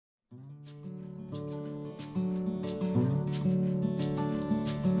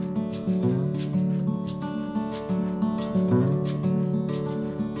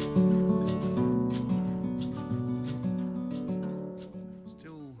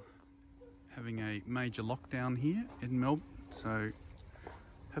having a major lockdown here in Melbourne, so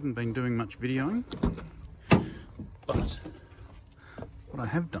haven't been doing much videoing. But what I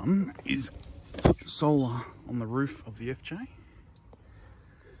have done is put solar on the roof of the FJ,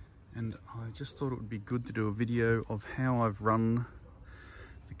 and I just thought it would be good to do a video of how I've run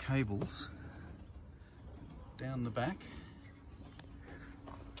the cables down the back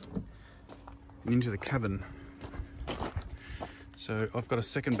and into the cabin. So I've got a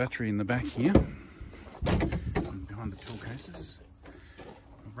second battery in the back here and behind the tool cases.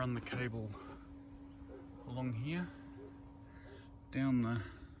 I've run the cable along here, down the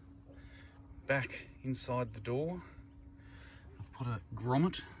back inside the door. I've put a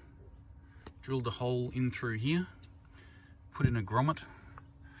grommet, drilled a hole in through here, put in a grommet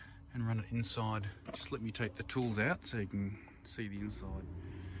and run it inside. Just let me take the tools out so you can see the inside.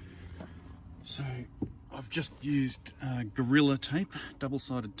 So I've just used Gorilla tape,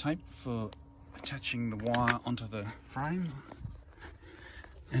 double-sided tape, for attaching the wire onto the frame,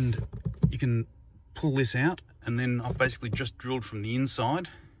 and you can pull this out, and then I've basically just drilled from the inside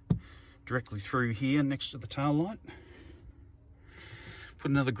directly through here next to the tail light.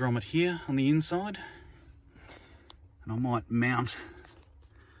 Put another grommet here on the inside, and I might mount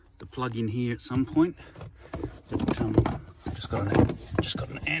the plug in here at some point, but I've just got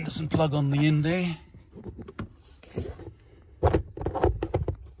an Anderson plug on the end there.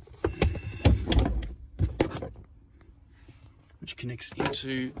 Which connects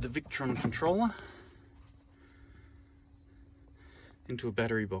into the Victron controller, into a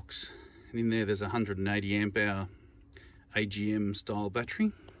battery box, and in there's a 180 amp hour AGM style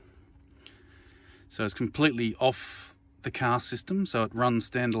battery. So it's completely off the car system, so it runs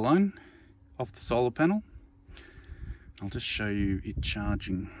standalone off the solar panel. I'll just show you it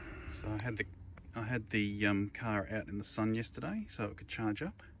charging. So I had the car out in the sun yesterday so it could charge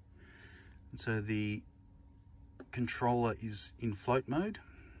up, and so the controller is in float mode,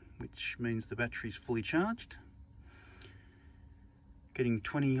 which means the battery is fully charged. Getting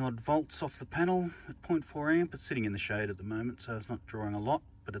 20 odd volts off the panel at 0.4 amp. It's sitting in the shade at the moment, so it's not drawing a lot,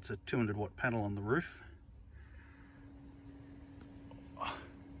 but it's a 200 watt panel on the roof.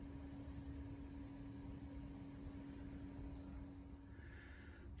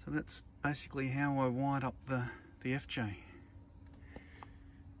 So that's basically how I wired up the FJ.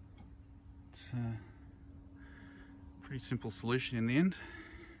 It's pretty simple solution in the end.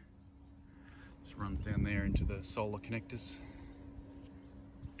 Just runs down there into the solar connectors.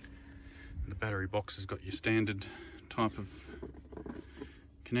 The battery box has got your standard type of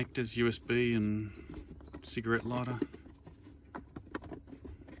connectors, USB and cigarette lighter.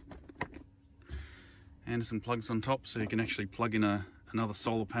 Anderson plugs on top, so you can actually plug in another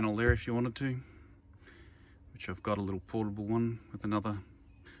solar panel there if you wanted to, which I've got a little portable one with another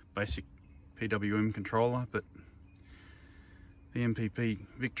basic PWM controller, but the MPP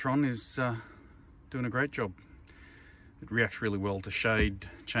Victron is doing a great job. It reacts really well to shade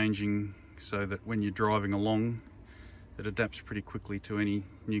changing, so that when you're driving along, it adapts pretty quickly to any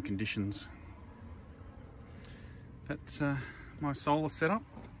new conditions. That's my solar setup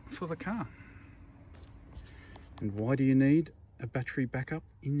for the car. And why do you need a battery backup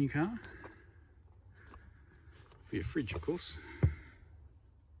in your car? For your fridge, of course.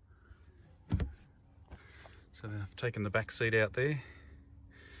 So I've taken the back seat out there,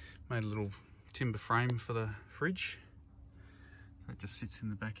 made a little timber frame for the fridge. That just sits in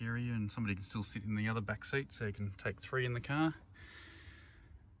the back area, and somebody can still sit in the other back seat, so you can take 3 in the car.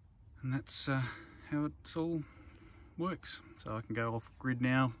 And that's how it all works. So I can go off grid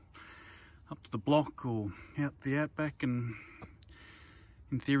now, up to the block or out the outback, and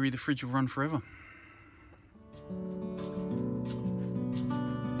in theory the fridge will run forever.